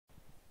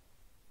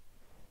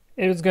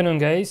Hey, what's going on,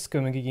 guys?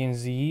 Xiangqi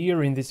PGN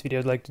here. In this video,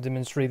 I'd like to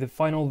demonstrate the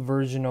final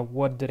version of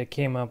what that I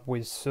came up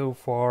with so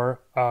far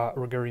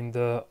regarding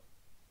the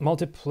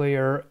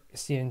multiplayer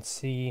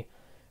CNC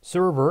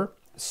server.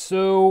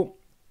 So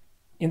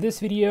in this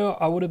video,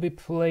 I would be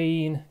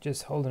playing,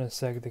 just hold on a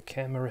sec, the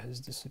camera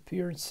has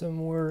disappeared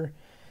somewhere.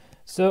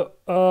 So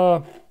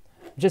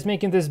just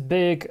making this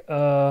big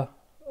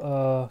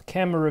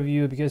camera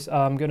view because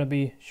I'm gonna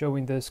be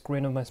showing the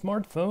screen of my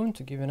smartphone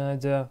to give you an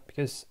idea,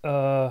 because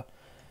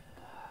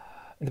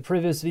in the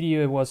previous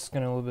video it was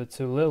kind of a little bit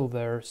too little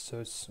there, so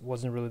it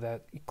wasn't really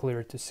that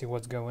clear to see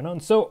what's going on.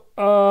 So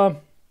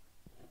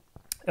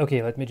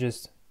okay, let me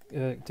just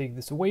take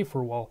this away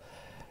for a while.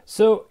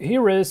 So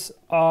here is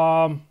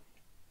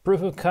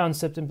proof of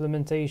concept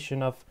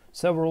implementation of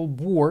several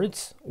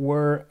boards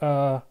where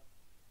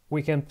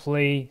we can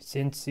play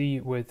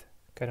CNC with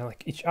kind of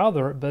like each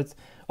other, but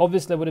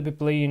obviously I would be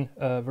playing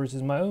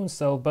versus my own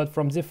self, but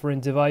from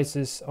different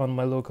devices on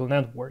my local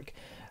network.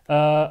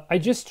 I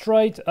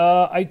tried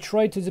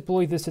to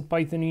deploy this at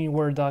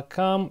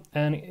pythonanywhere.com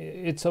and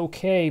it's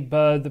okay,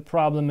 but the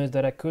problem is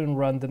that I couldn't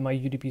run my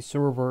UDP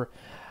server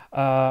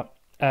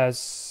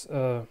as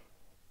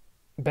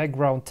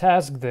background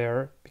task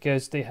there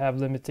because they have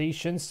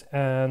limitations,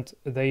 and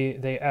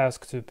they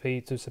ask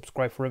to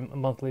subscribe for a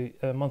monthly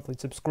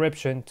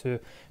subscription to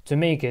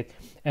make it,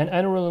 and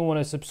I don't really want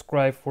to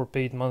subscribe for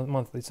paid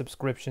monthly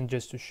subscription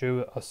just to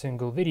show a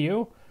single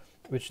video,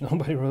 which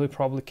nobody really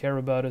probably care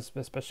about,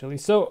 especially.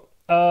 So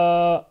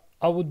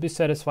I would be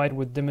satisfied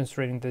with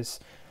demonstrating this,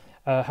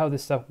 how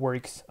this stuff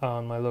works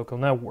on my local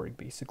network,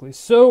 basically.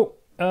 So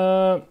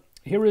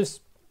here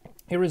is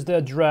the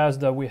address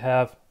that we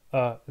have.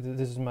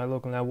 This is my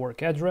local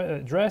network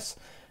address,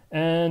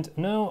 and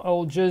now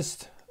I'll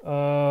just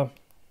so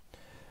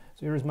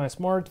here's my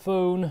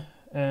smartphone,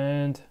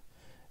 and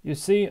you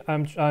see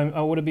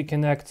I would be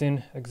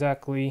connecting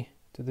exactly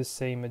to the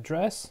same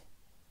address.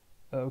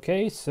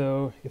 Okay,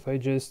 so if I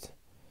just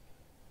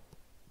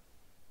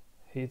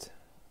hit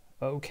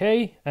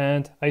OK,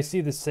 and I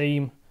see the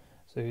same,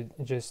 so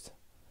just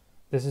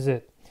this is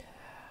it.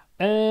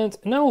 And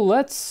now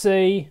let's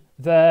say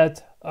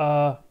that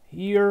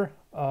here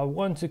I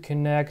want to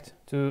connect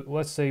to,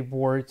 let's say,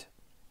 board,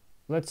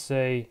 let's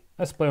play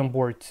on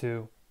board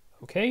 2.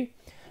 Okay,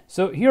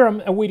 so here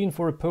I'm waiting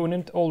for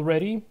opponent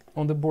already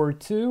on the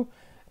board 2,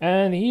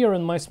 and here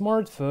on my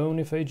smartphone,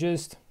 if I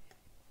just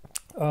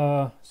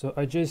so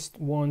I just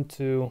want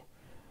to,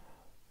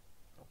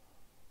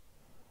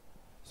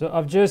 so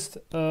I've just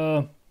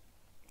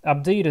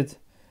updated,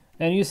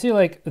 and you see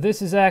like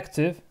this is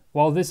active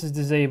while this is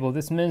disabled.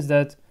 This means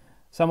that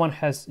someone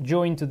has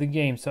joined to the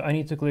game, so I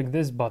need to click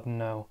this button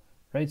now,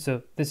 right?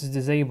 So this is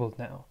disabled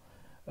now.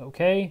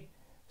 Okay,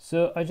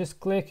 so I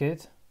just click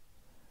it.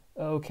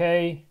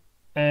 Okay,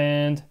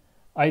 and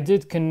I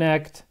did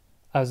connect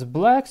as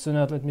black, so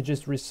now let me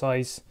just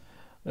resize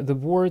the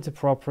board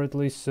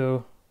appropriately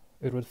so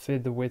it would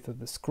fit the width of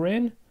the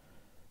screen,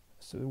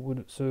 so it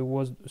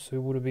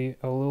would be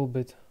a little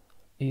bit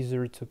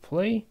easier to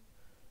play,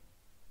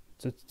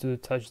 to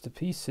touch the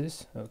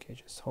pieces. Okay,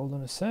 just hold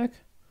on a sec.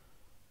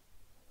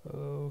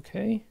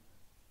 Okay,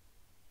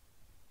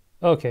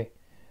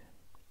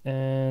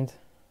 and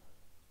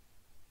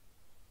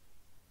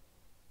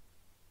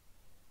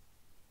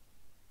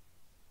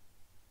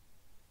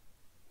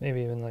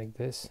maybe even like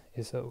this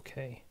is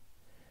okay.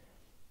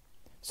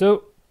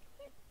 So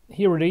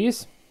here it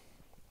is.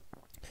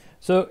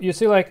 So you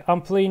see like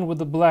I'm playing with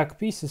the black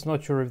pieces,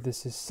 not sure if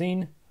this is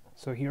seen.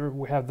 So here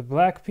we have the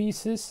black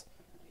pieces,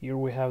 here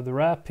we have the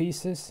red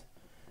pieces.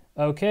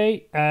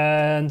 Okay,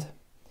 and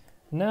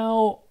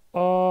now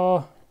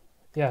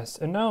yes,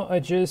 and now I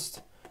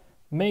just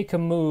make a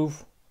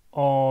move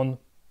on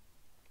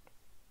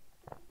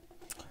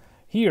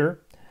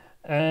here,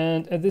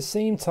 and at the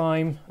same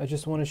time I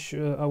just want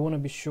to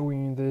be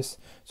showing you this.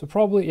 So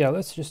probably, yeah,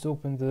 let's just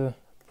open the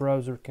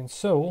browser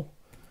console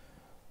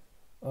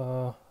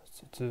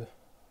to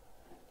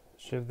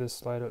shift this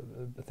slide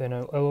then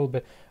a little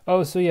bit.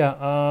 Oh, so yeah,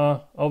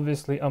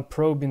 obviously I'm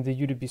probing the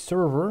UDP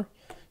server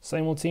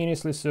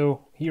simultaneously,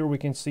 so here we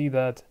can see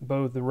that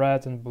both the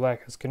red and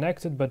black has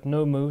connected, but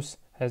no moves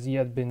has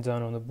yet been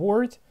done on the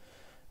board.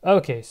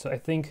 Okay, so I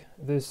think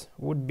this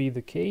would be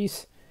the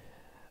case.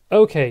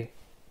 Okay,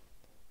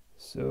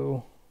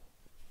 so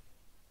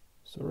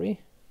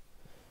sorry,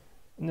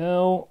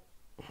 now,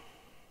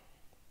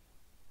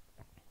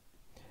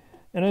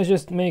 and I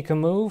just make a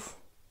move.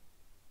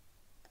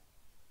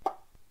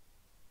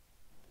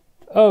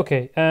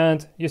 Okay,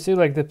 and you see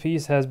like the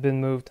piece has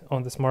been moved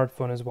on the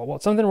smartphone as well. Well,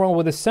 something wrong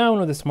with the sound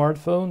of the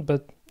smartphone,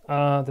 but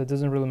that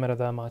doesn't really matter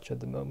that much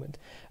at the moment.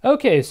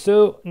 Okay,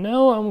 so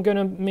now I'm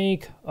gonna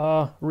make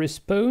a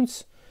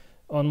response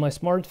on my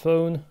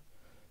smartphone.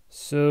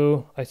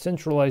 So I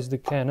centralize the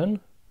cannon,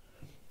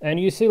 and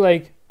you see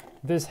like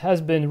this has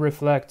been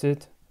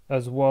reflected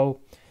as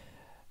well.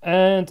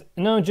 And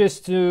now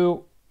just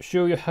to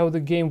show you how the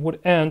game would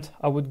end,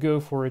 I would go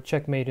for a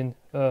checkmate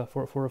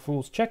for a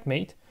fool's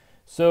checkmate.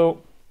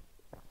 So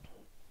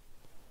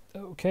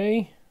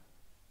okay,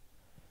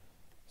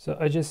 So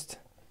I just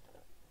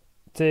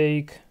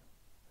take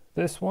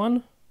this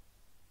one.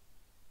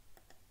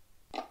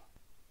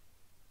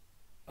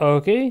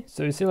 Okay,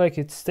 so you see like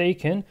it's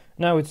taken.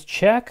 Now it's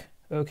check.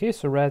 Okay,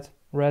 so red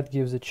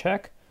gives a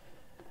check.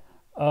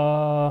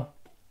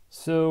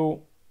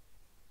 So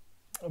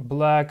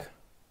black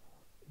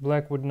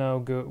would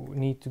now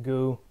need to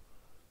go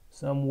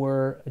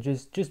somewhere.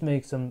 Just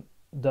make some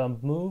dumb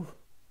move.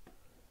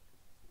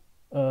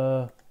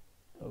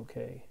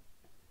 Okay.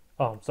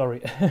 Oh,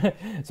 sorry.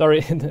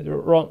 Sorry,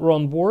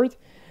 wrong board.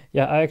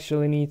 Yeah, I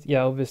actually need,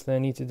 yeah, obviously I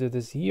need to do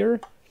this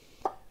here.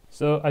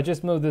 So I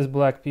just moved this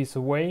black piece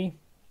away.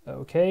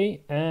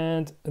 Okay,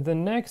 and the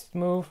next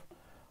move,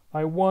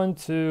 I want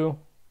to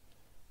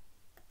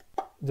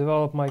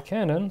develop my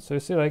cannon. So you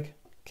see like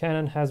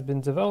cannon has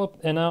been developed,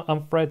 and now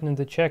I'm threatening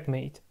the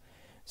checkmate.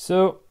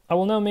 So I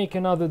will now make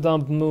another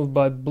dump move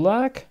by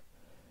black.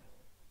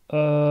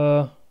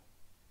 So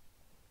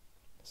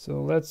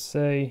let's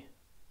say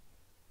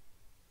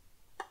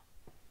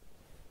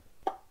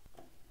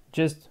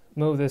just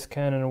move this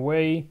cannon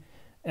away,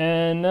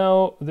 and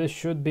now this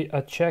should be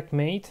a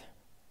checkmate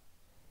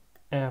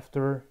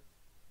after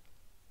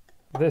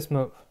this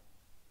move.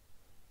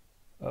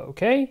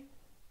 Okay,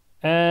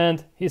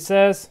 and he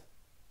says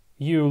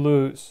you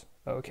lose.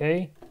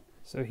 Okay,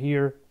 so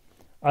here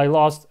I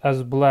lost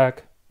as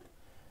black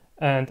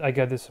and I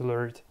get this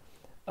alert.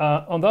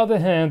 On the other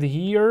hand,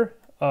 here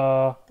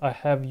I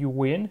have you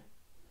win,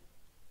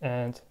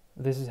 and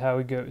this is how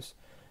it goes.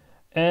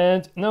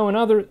 And now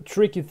another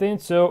tricky thing.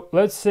 So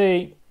let's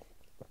say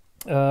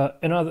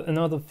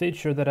another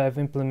feature that I've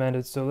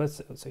implemented. So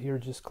here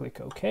just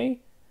click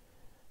OK.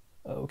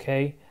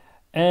 Okay,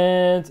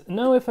 and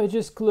now if I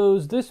just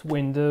close this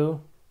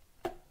window,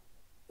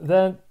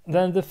 then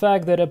the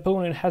fact that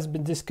opponent has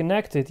been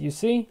disconnected, you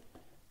see,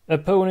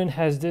 opponent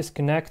has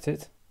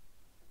disconnected.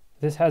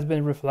 This has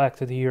been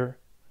reflected here.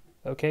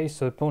 Okay,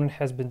 so opponent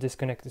has been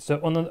disconnected. So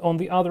on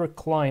the other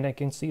client, I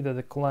can see that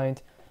the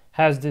client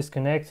has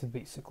disconnected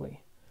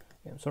basically.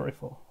 I'm sorry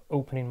for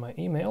opening my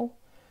email,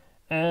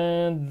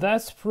 and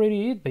that's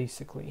pretty it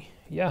basically.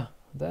 Yeah,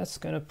 that's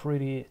kind of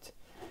pretty it.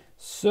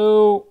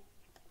 So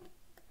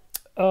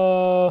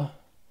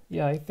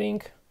yeah, I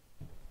think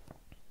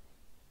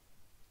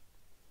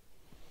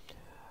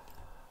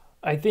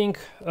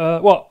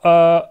well,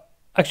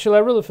 actually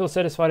I really feel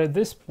satisfied at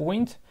this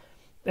point.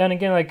 And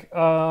again, like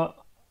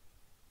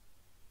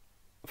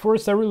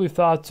first I really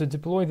thought to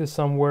deploy this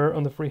somewhere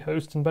on the free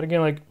hosting, but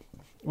again, like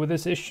with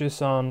these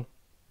issues on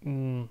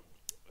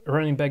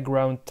running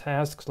background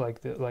tasks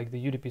like the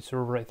UDP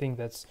server, I think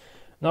that's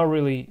not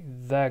really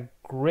that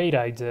great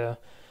idea.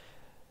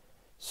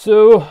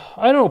 So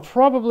I don't know,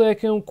 probably I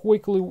can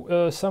quickly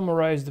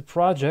summarize the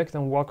project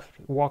and walk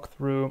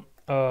through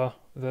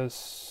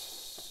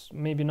this,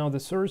 maybe not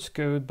the source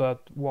code,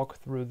 but walk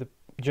through the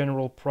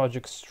general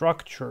project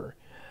structure.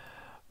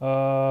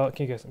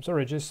 Okay guys, I'm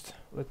sorry,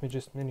 let me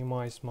just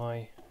minimize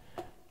my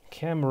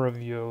camera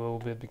view a little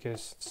bit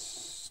because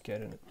it's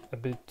getting a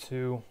bit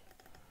too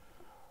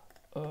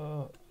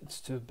it's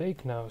too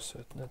big now.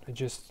 So let me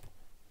just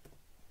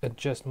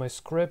adjust my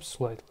script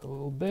slightly a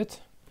little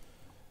bit.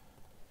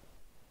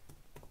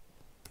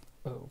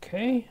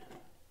 Okay,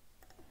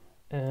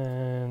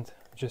 and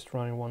just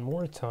running one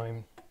more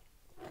time.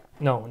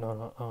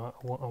 No, I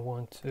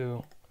want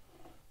to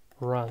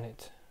run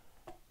it.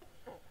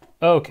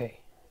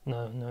 Okay,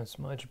 no, it's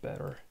much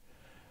better.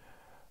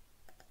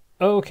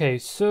 Okay,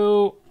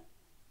 so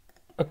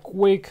a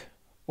quick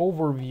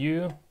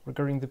overview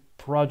regarding the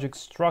project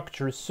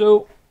structure.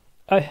 So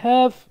I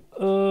have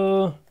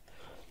the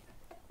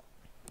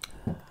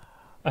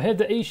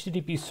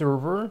HTTP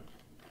server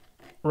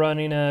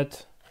running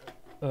at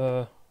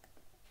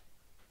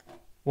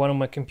one of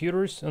my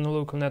computers on the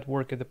local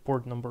network at the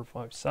port number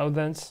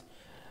 5000,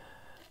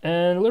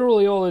 and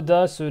literally all it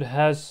does, so it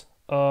has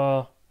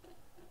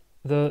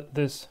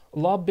this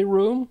lobby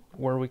room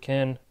where we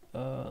can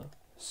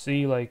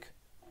see like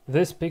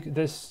this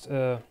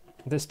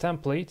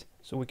template,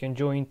 so we can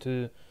join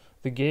to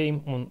the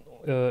game on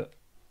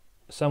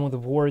some of the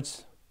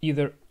boards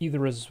either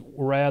as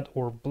red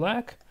or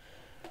black.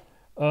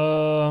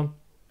 Then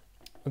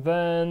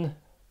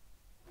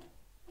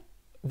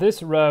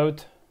this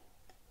route,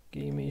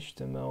 game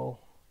HTML.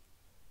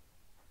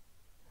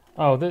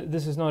 Oh,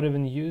 this is not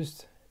even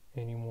used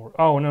anymore.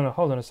 Oh, no,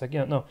 hold on a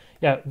second. No,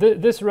 yeah,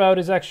 this route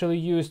is actually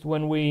used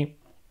when we,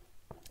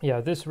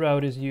 this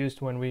route is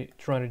used when we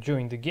try to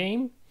join the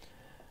game.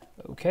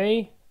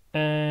 Okay,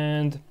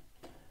 and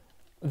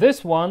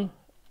this one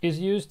is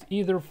used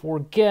either for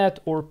get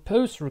or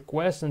post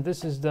requests, and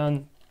this is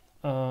done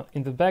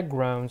in the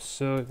background.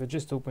 So if I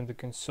just open the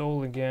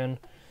console again,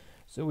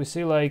 so we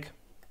see like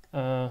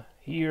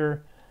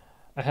here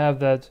I have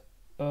that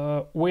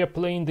we are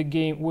playing the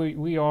game.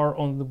 We are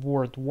on the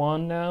board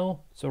 1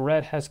 now. So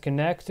red has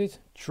connected,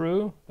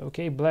 true.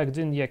 Okay, black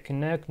didn't yet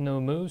connect, no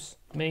moves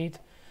made.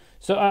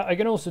 So I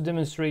can also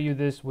demonstrate you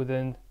this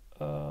within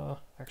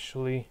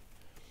actually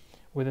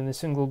within a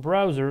single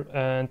browser,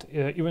 and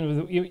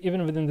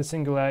even within the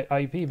single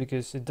IP,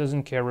 because it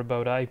doesn't care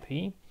about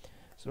IP.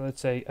 So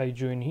let's say I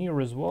join here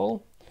as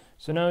well.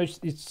 So now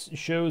it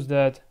shows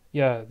that,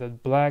 yeah,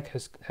 that black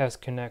has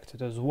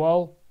connected as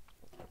well.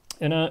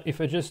 And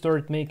if I just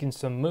start making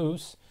some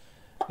moves,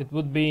 it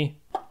would be,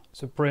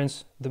 so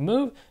prints the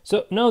move.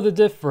 So now the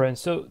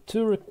difference. So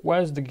to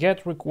request, the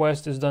get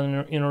request is done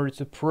in order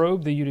to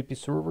probe the UDP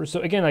server.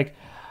 So again, like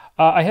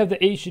I have the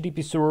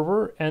HTTP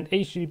server, and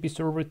HTTP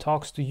server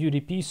talks to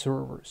UDP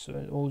server. So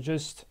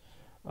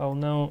I'll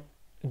now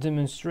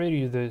demonstrate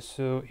you this.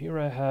 So here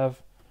I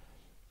have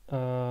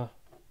the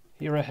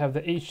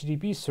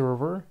HTTP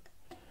server.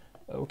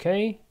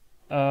 Okay.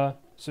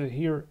 So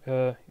here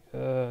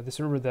the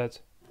server that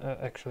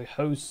actually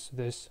hosts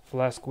this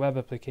Flask web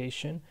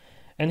application,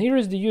 and here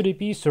is the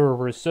UDP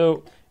server.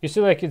 So you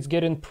see, like, it's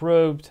getting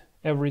probed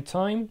every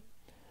time,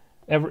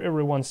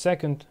 every 1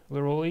 second,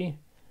 literally.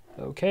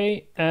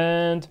 Okay,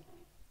 and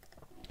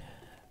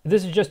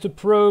this is just to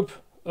probe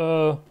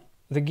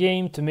the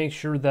game to make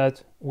sure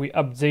that we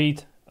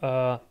update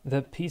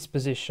the piece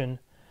position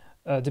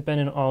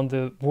depending on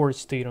the board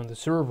state on the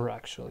server,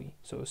 actually.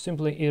 So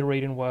simply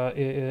iterating while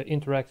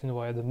interacting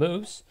via the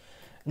moves.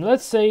 And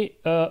let's say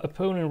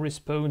opponent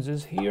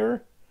responses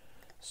here.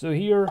 So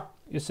here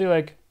you see,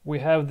 like, we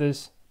have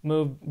this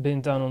move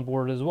being done on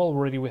board as well.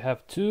 Already we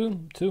have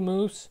two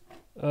moves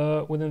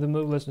within the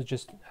move. Let's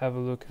just have a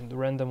look at the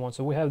random one.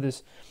 So we have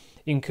this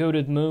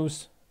encoded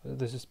moves.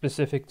 This is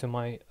specific to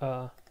my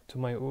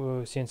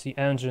CNC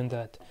engine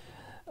that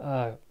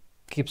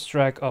keeps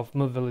track of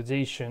move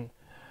validation.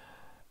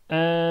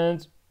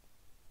 And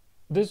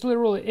this is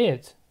literally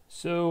it.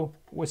 So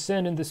we're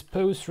sending this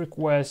post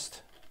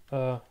request.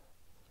 So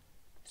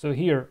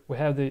here we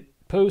have the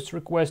post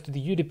request to the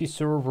UDP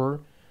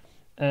server,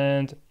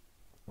 and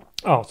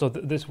so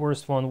this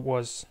worst one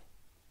was,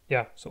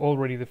 yeah, so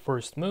already the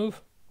first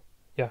move.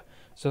 Yeah,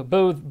 so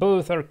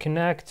both are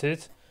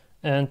connected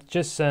and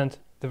just sent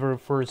the very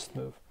first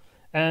move,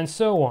 and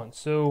so on.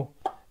 So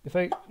if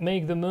I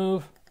make the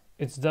move,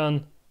 it's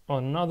done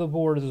on another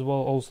board as well.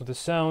 Also the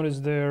sound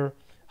is there,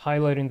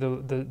 highlighting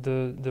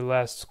the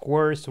last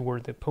square, so where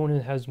the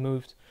opponent has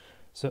moved.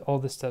 So all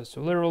this stuff. So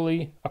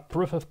literally a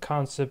proof of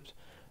concept,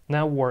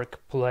 now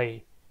work,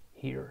 play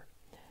here.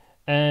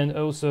 And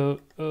also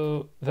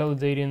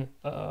validating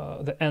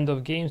the end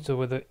of game, so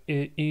whether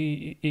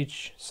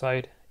each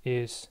side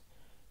is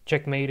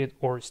checkmated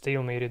or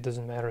stalemated,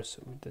 doesn't matter.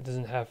 So it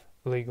doesn't have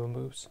legal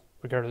moves,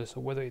 regardless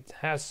of whether it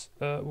has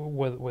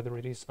whether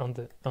it is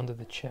under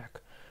the check.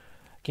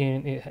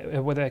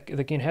 Whether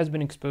the king has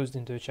been exposed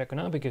into a check or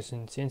not, because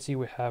in CNC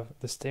we have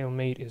the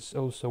stalemate is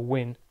also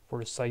win for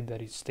the side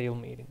that is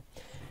stalemating,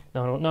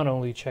 not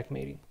only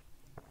checkmating.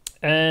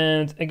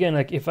 And again,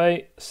 like if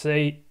I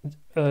say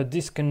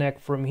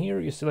disconnect from here,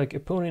 you see, like,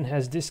 opponent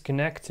has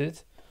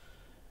disconnected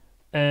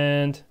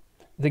and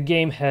the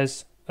game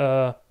has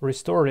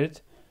restored,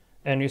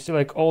 and you see,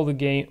 like, all the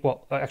game,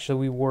 well, actually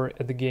we were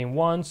at the game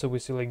 1, so we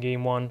see, like,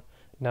 game 1,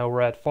 now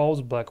red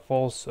falls, black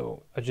falls.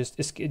 So I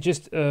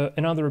just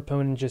another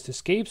opponent just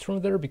escapes from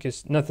there,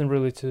 because nothing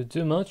really to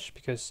do much,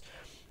 because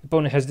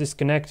opponent has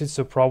disconnected,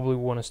 so probably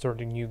want to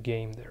start a new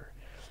game there.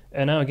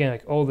 And now again,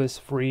 like, all this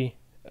free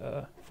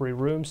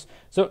rooms.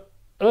 So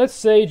let's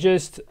say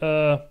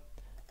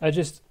I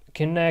just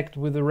connect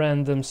with the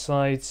random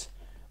sites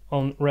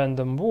on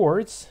random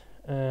boards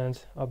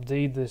and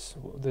update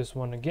this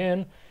one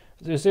again.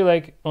 So you see,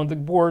 like, on the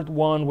board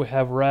 1 we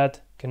have red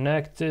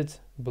connected,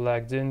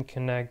 black didn't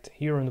connect.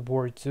 Here on the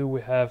board 2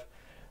 we have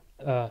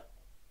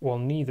well,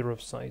 neither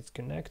of sides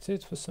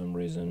connected for some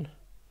reason.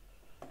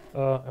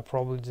 I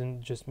probably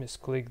didn't just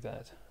misclick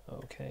that.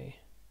 Okay,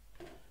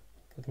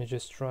 let me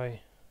just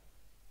try.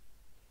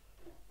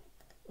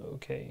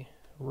 Okay,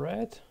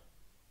 red.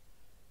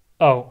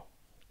 Oh,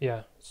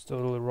 yeah, it's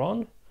totally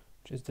wrong.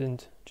 Just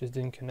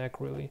didn't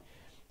connect really.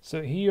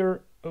 So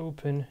here,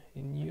 open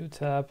in new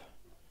tab,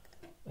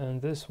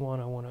 and this one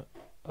I want to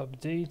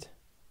update.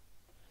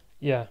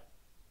 Yeah,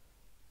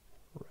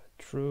 red,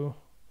 true.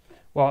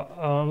 Well,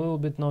 I'm a little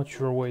bit not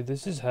sure why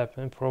this is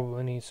happening.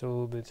 Probably needs a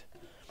little bit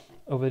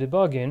of a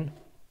debugging.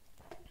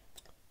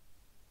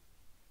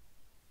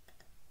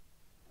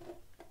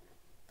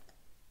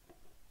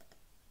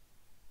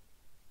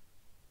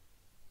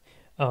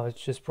 Oh, it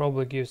just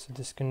probably gives a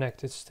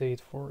disconnected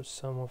state for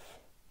some of.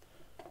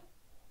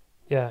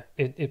 Yeah,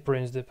 it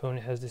prints the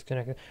opponent has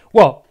disconnected.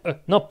 Well,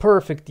 not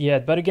perfect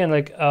yet, but again,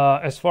 like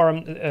as far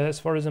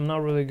as I'm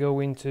not really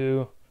going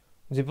to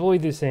deploy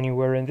this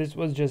anywhere, and this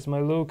was just my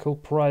local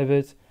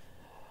private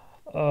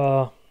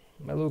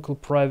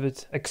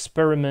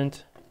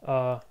experiment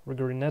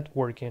regarding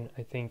networking.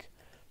 I think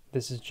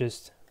this is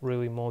just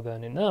really more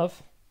than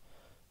enough.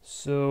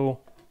 So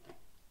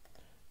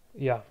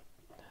yeah.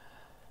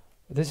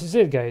 This is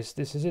it, guys.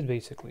 This is it,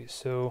 basically.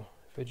 So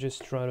if I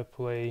just try to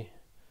play,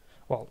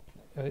 well,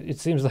 it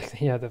seems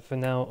like, yeah, that for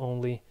now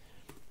only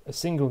a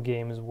single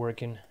game is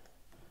working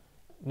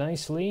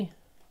nicely.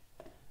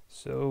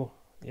 So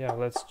yeah,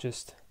 let's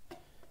just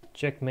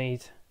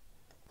checkmate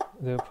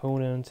the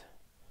opponent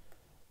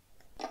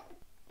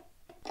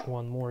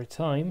one more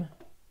time,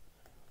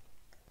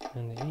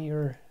 and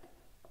here,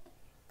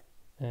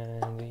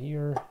 and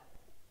here,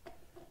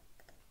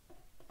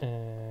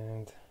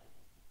 and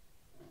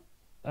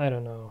I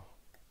don't know.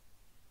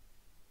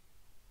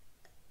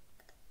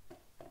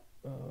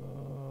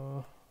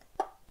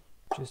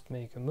 Just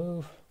make a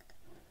move,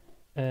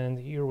 and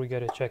here we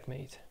get a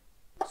checkmate.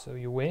 So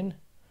you win,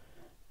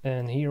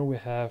 and here we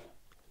have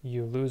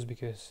you lose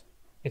because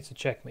it's a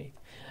checkmate.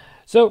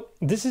 So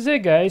this is it,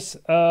 guys.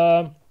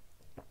 I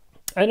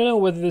don't know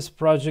whether this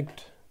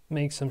project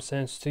makes some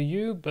sense to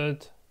you,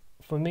 but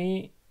for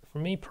me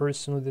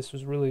personally, this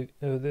was really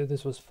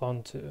this was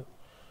fun to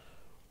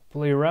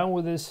play around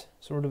with this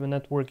sort of a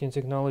networking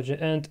technology.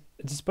 And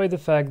despite the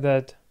fact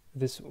that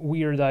this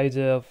weird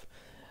idea of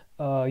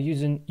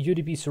using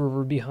UDP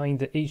server behind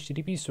the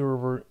HTTP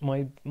server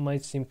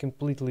might seem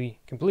completely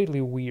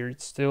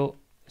weird, still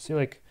see,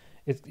 like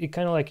it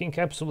kind of like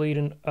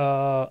encapsulating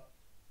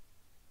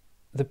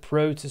the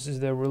processes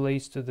that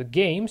relates to the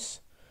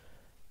games,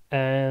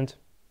 and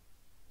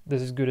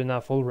this is good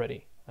enough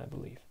already, I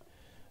believe.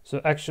 So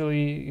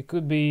actually it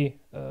could be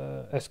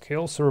a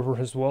SQL server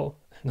as well.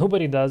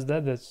 Nobody does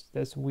that.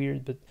 That's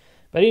weird, but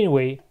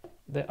anyway,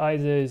 the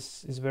idea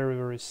is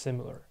very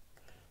similar.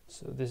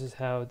 So this is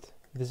how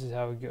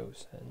it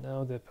goes. And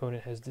now the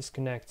opponent has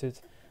disconnected,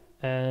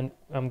 and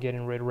I'm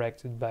getting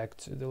redirected back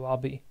to the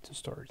lobby to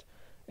start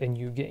a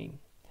new game.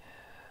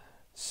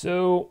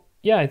 So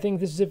yeah, I think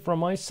this is it from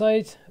my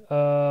side.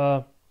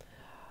 I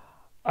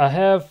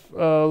have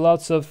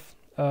lots of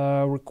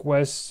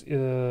requests,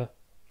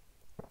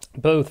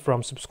 both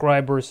from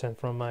subscribers and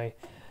from my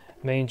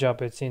main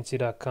job at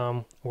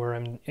Xiangqi.com, where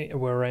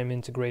I'm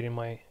integrating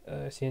my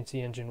CNC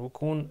engine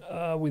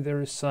Wukong with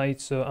their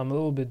site. So I'm a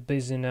little bit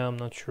busy now. I'm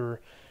not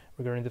sure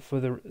regarding the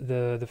further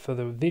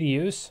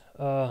videos,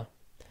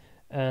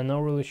 and not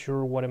really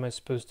sure what am I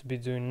supposed to be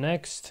doing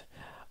next.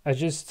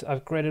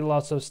 I've created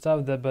lots of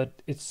stuff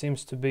but it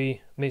seems to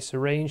be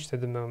misarranged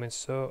at the moment.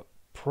 So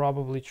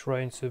probably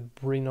trying to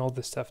bring all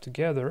the stuff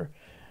together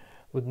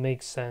would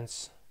make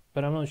sense,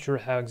 but I'm not sure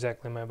how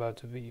exactly I'm about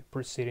to be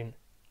proceeding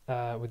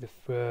with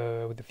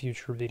the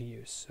future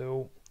videos.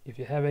 So if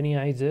you have any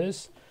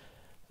ideas,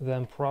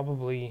 then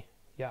probably,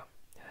 yeah.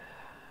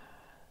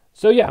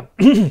 So yeah,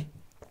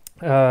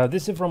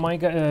 this is it from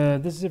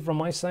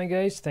my side,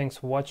 guys. Thanks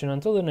for watching.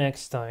 Until the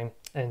next time,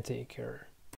 and take care.